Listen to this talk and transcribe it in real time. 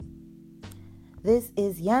This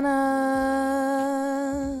is Yana,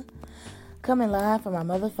 coming live from my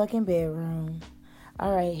motherfucking bedroom.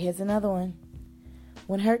 Alright, here's another one.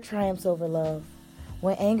 When hurt triumphs over love,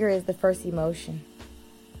 when anger is the first emotion.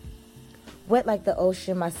 Wet like the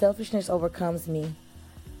ocean, my selfishness overcomes me.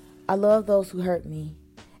 I love those who hurt me,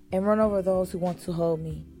 and run over those who want to hold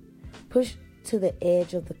me. Pushed to the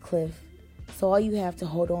edge of the cliff, so all you have to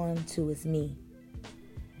hold on to is me.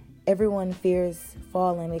 Everyone fears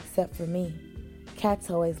falling except for me.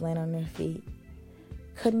 Cats always land on their feet.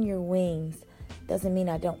 Cutting your wings doesn't mean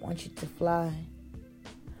I don't want you to fly.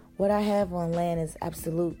 What I have on land is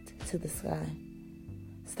absolute to the sky.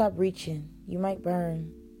 Stop reaching, you might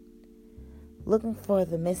burn. Looking for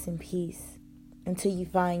the missing piece until you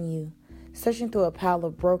find you. Searching through a pile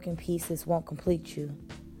of broken pieces won't complete you.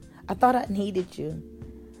 I thought I needed you,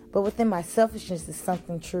 but within my selfishness is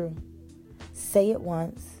something true. Say it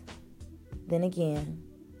once, then again.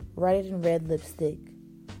 Write it in red lipstick.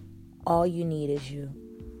 All you need is you.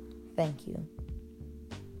 Thank you.